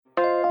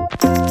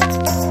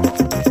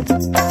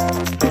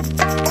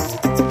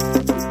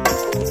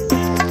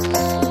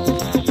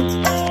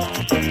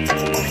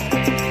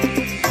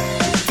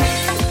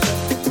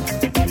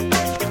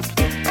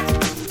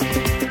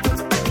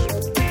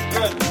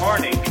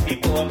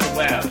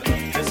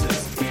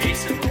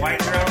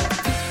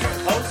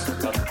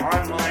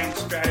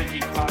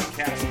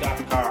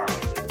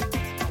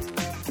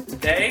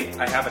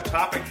I have a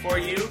topic for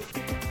you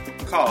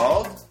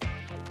called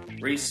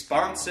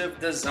responsive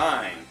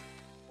design.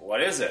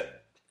 What is it?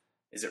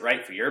 Is it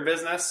right for your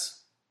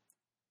business?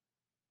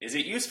 Is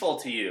it useful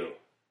to you?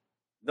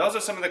 Those are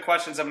some of the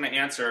questions I'm going to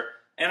answer,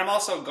 and I'm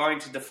also going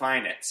to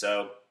define it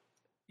so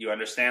you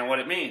understand what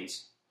it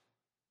means.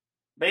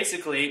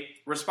 Basically,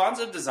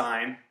 responsive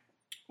design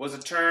was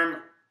a term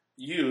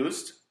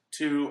used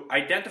to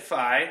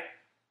identify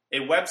a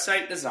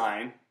website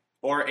design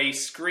or a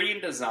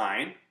screen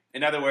design.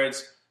 In other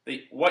words,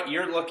 what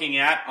you're looking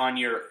at on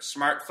your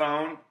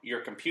smartphone,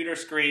 your computer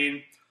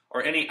screen,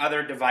 or any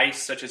other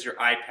device such as your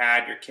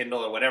iPad, your Kindle,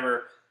 or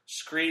whatever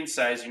screen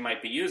size you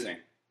might be using.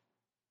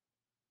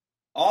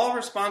 All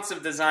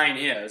responsive design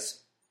is,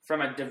 from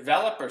a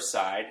developer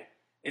side,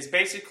 it's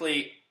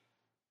basically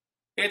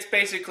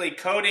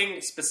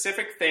coding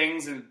specific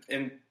things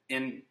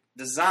in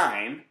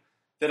design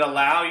that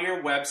allow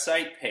your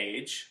website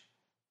page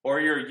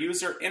or your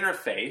user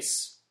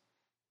interface,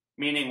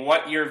 meaning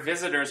what your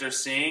visitors are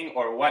seeing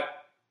or what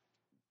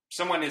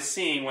someone is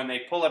seeing when they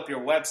pull up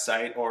your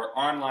website or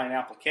online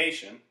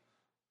application,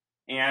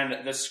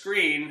 and the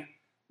screen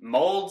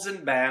molds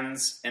and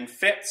bends and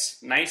fits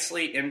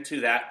nicely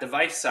into that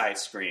device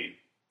size screen.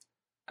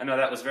 I know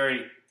that was a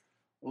very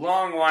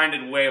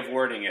long-winded way of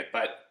wording it,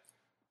 but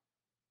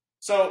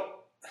so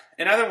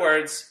in other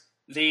words,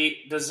 the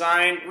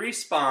design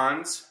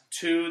responds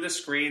to the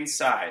screen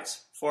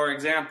size. For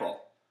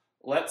example,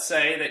 let's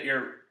say that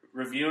you're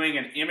reviewing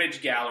an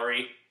image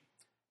gallery,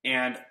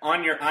 and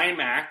on your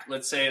iMac,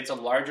 let's say it's a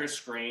larger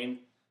screen,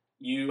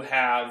 you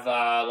have,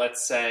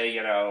 let's say,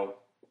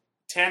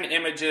 10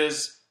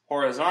 images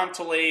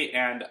horizontally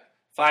and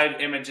 5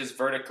 images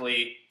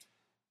vertically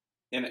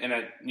in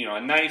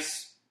a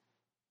nice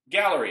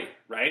gallery,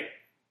 right?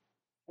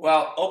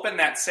 Well, open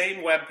that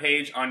same web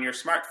page on your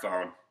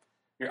smartphone,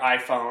 your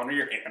iPhone or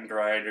your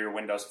Android or your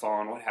Windows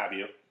Phone, what have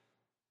you,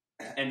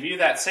 and view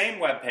that same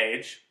web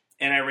page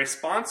in a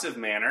responsive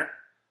manner.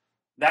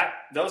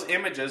 Those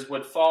images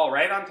would fall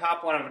right on top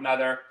of one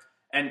another,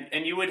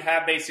 and you would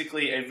have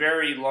basically a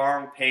very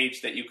long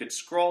page that you could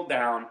scroll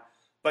down,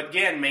 but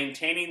again,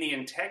 maintaining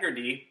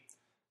the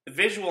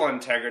visual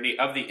integrity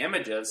of the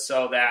images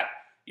so that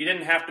you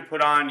didn't have to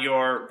put on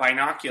your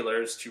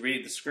binoculars to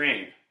read the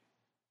screen.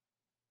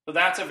 So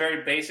that's a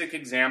very basic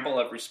example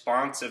of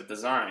responsive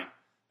design.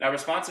 Now,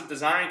 responsive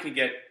design can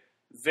get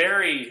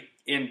very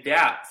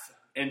in-depth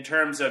in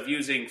terms of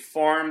using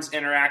forms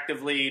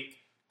interactively,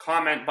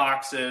 comment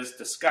boxes,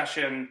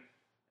 discussion,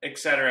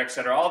 etc.,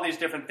 etc. All these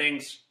different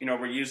things,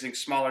 we're using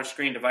smaller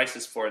screen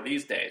devices for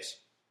these days.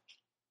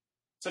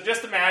 So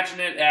just imagine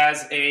it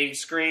as a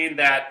screen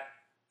that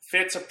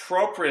fits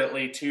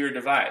appropriately to your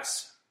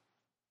device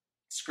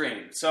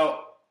screen. So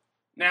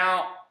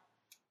now,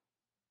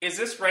 is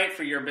this right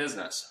for your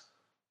business?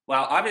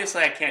 Well,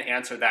 obviously I can't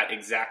answer that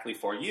exactly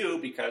for you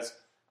because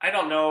I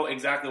don't know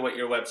exactly what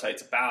your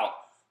website's about,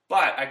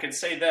 but I can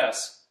say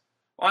this.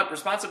 On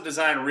responsive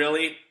design,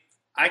 really,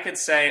 I could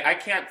say I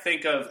can't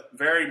think of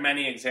very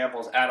many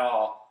examples at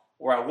all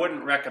where I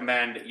wouldn't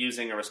recommend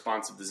using a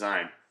responsive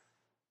design.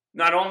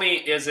 Not only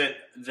is it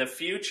the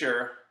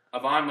future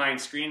of online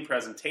screen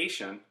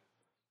presentation,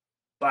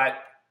 but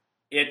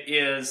it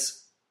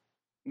is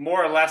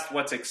more or less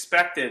what's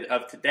expected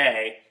of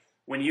today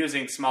when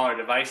using smaller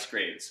device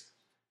screens.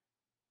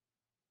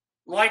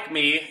 Like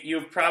me,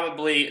 you've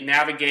probably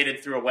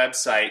navigated through a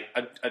website,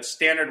 a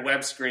standard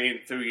web screen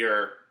through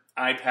your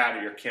iPad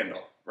or your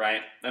Kindle.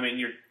 Right? I mean,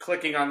 you're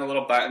clicking on the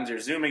little buttons,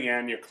 you're zooming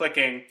in, you're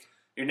clicking,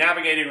 you're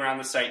navigating around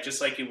the site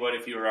just like you would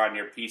if you were on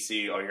your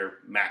PC or your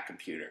Mac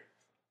computer.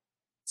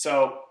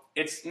 So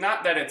it's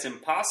not that it's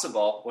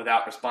impossible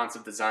without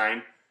responsive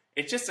design,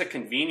 it's just a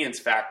convenience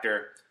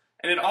factor.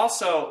 And it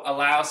also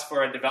allows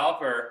for a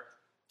developer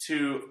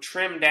to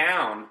trim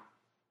down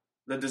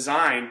the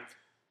design,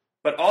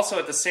 but also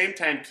at the same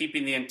time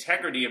keeping the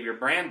integrity of your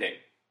branding.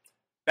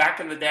 Back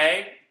in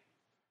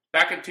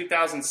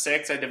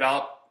 2006, I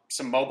developed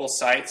some mobile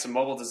sites, some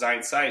mobile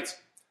design sites.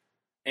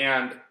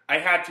 And I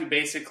had to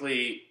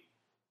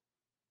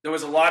there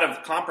was a lot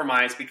of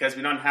compromise because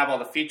we don't have all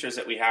the features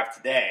that we have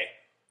today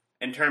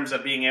in terms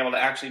of being able to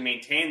actually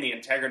maintain the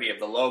integrity of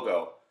the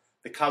logo,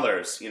 the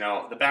colors,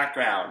 the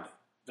background,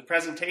 the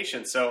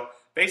presentation. So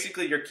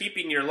basically you're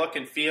keeping your look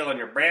and feel and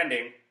your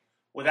branding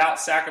without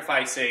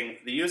sacrificing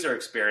the user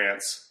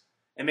experience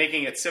and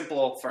making it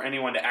simple for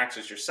anyone to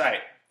access your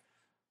site.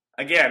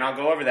 Again, I'll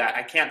go over that.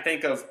 I can't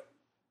think of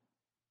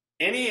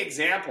any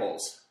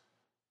examples?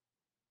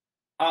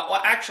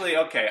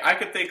 I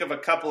could think of a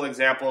couple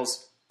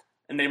examples,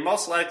 and they're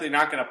most likely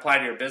not going to apply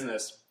to your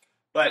business,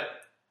 but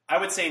I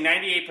would say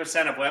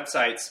 98% of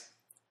websites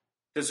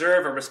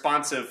deserve a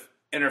responsive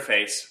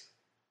interface.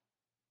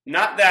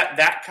 Not that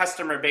that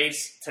customer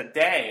base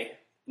today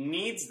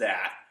needs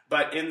that,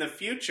 but in the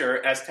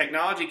future, as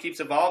technology keeps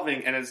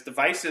evolving and as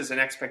devices and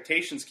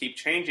expectations keep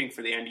changing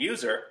for the end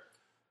user,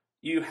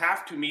 you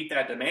have to meet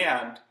that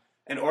demand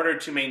in order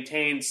to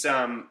maintain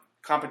some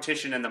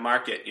competition in the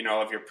market,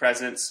 of your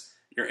presence,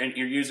 your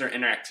user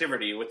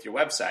interactivity with your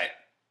website.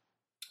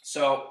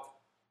 So,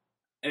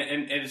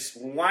 and as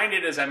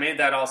winded as I made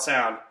that all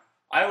sound,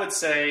 I would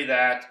say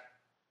that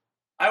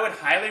I would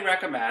highly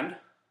recommend,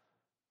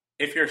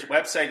 if your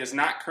website is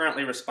not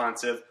currently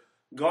responsive,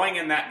 going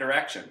in that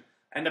direction.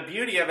 And the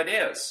beauty of it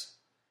is,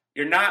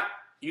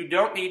 you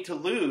don't need to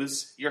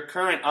lose your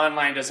current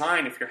online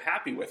design if you're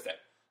happy with it.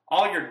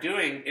 All you're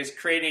doing is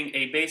creating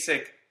a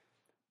basic,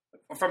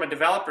 from a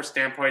developer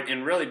standpoint,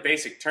 in really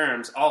basic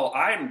terms, all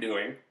I'm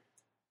doing,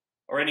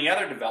 or any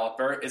other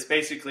developer, is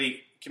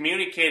basically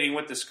communicating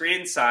with the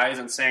screen size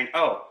and saying,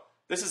 oh,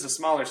 this is a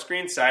smaller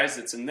screen size,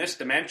 it's in this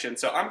dimension,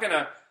 so I'm going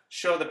to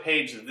show the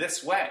page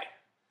this way.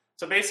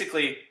 So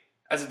basically,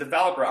 as a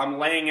developer, I'm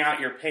laying out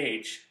your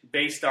page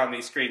based on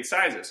these screen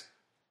sizes.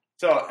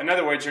 So in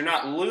other words, you're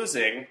not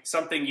losing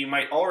something you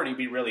might already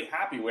be really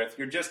happy with.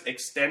 You're just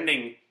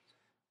extending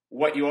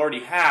what you already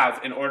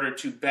have in order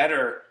to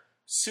better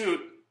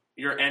suit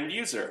your end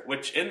user,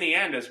 which in the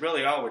end is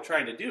really all we're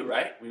trying to do,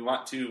 right? We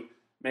want to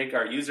make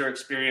our user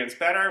experience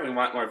better. We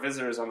want more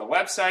visitors on the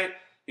website.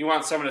 You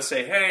want someone to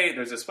say, hey,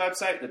 there's this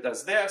website that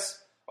does this,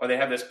 or they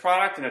have this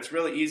product and it's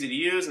really easy to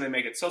use and they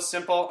make it so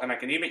simple and I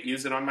can even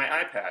use it on my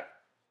iPad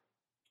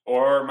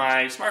or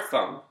my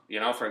smartphone,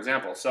 for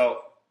example. So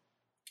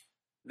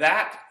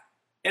that,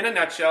 in a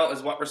nutshell,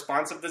 is what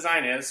responsive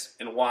design is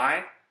and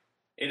why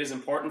it is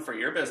important for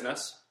your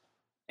business,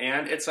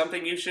 and it's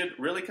something you should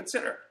really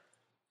consider.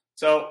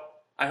 So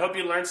I hope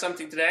you learned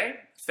something today.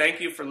 Thank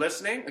you for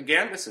listening.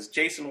 Again, this is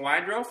Jason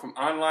Wydrow from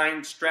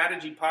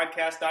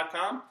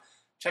OnlineStrategyPodcast.com.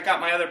 Check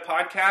out my other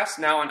podcasts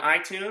now on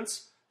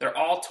iTunes. They're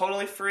all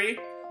totally free.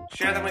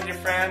 Share them with your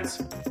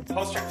friends.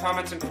 Post your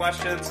comments and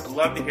questions. I'd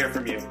love to hear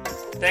from you.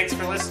 Thanks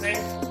for listening.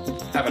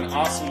 Have an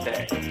awesome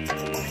day.